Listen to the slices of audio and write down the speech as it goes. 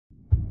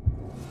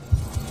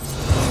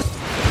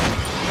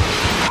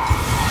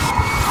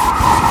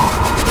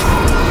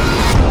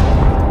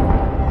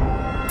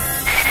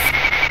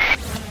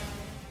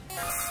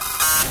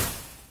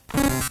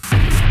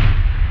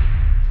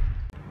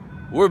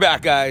We're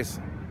back, guys.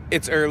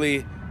 It's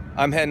early.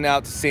 I'm heading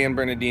out to San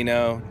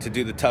Bernardino to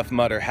do the Tough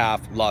Mudder half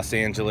Los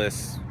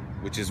Angeles,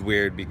 which is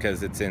weird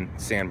because it's in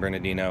San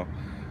Bernardino.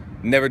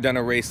 Never done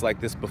a race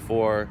like this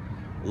before.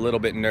 A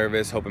little bit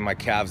nervous, hoping my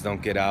calves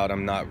don't get out.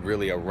 I'm not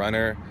really a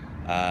runner.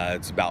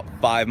 It's about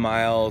 5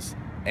 miles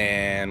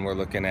and we're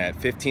looking at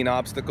 15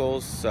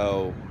 obstacles,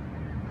 so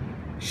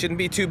shouldn't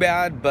be too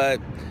bad, but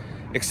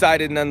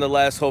excited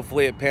nonetheless.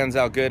 Hopefully it pans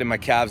out good and my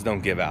calves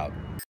don't give out.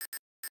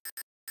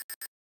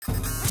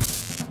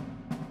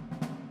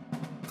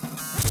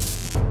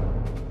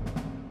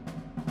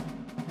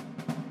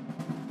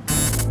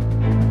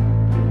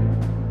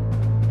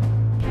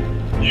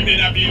 You may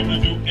not be able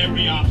to do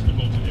every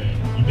obstacle today.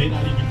 You may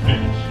not even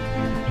finish.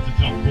 It's a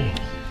tough course.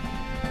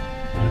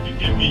 But if you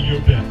give me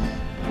your best,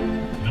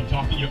 and I'm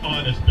talking your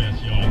honest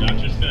best, y'all, not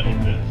your settled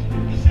best.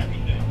 It's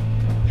everything.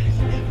 It's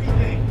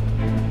everything.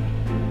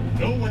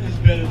 No one is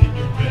better than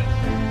your best,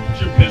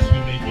 but your best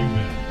will make you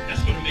better.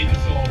 That's going to make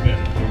us all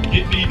better.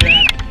 Give me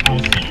that. I'll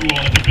see you all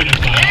at the finish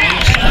line.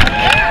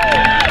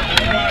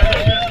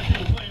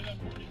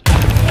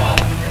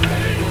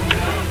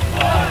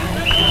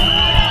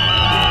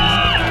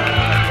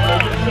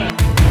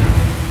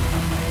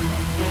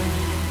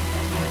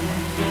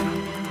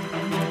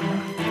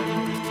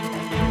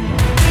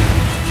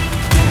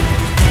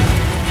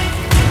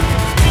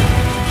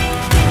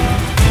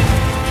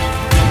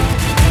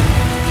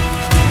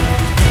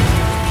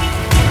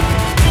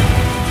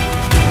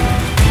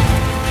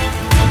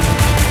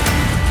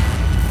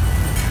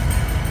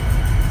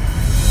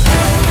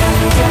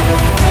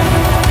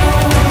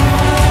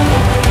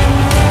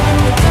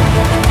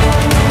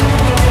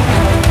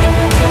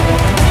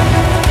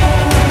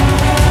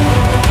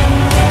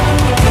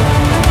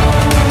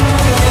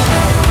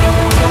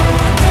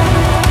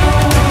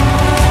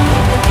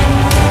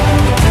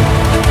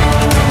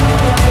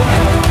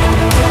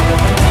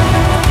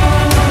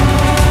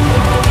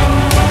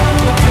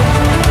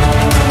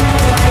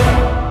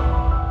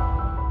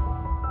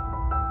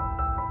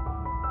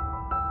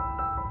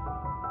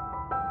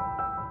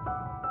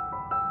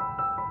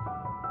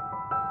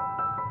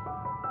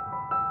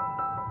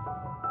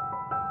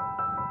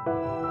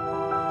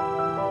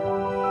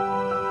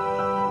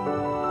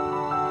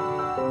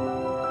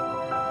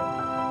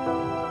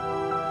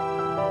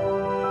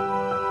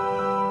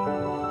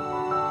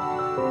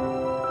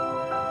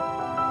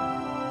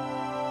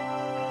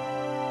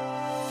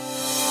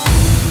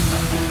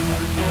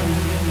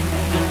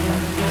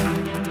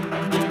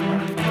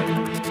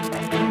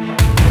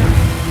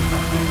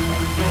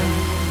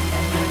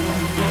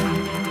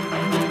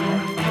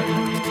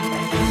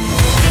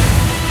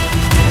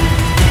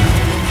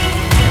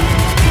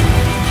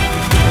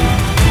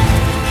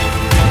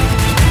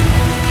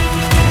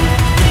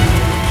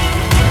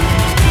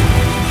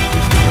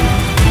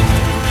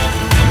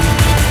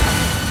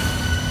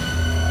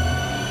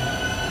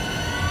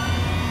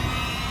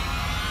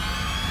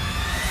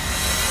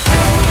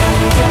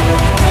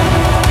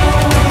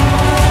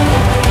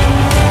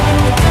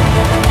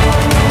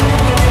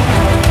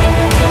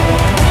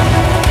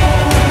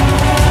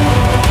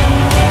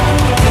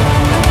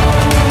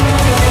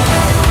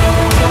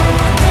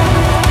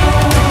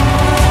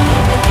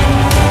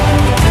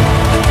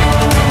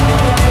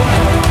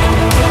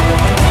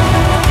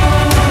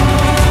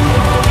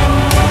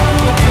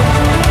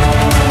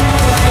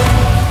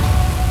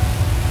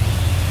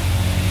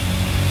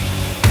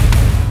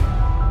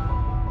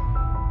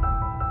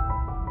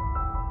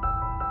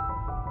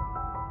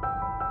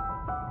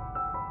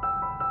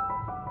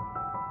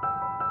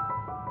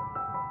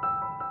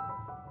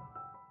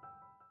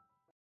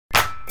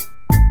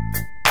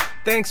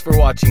 Thanks for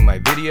watching my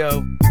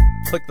video.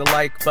 Click the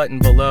like button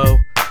below.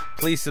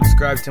 Please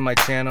subscribe to my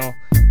channel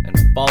and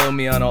follow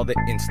me on all the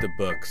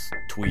Instabooks,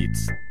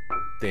 tweets,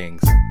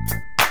 things.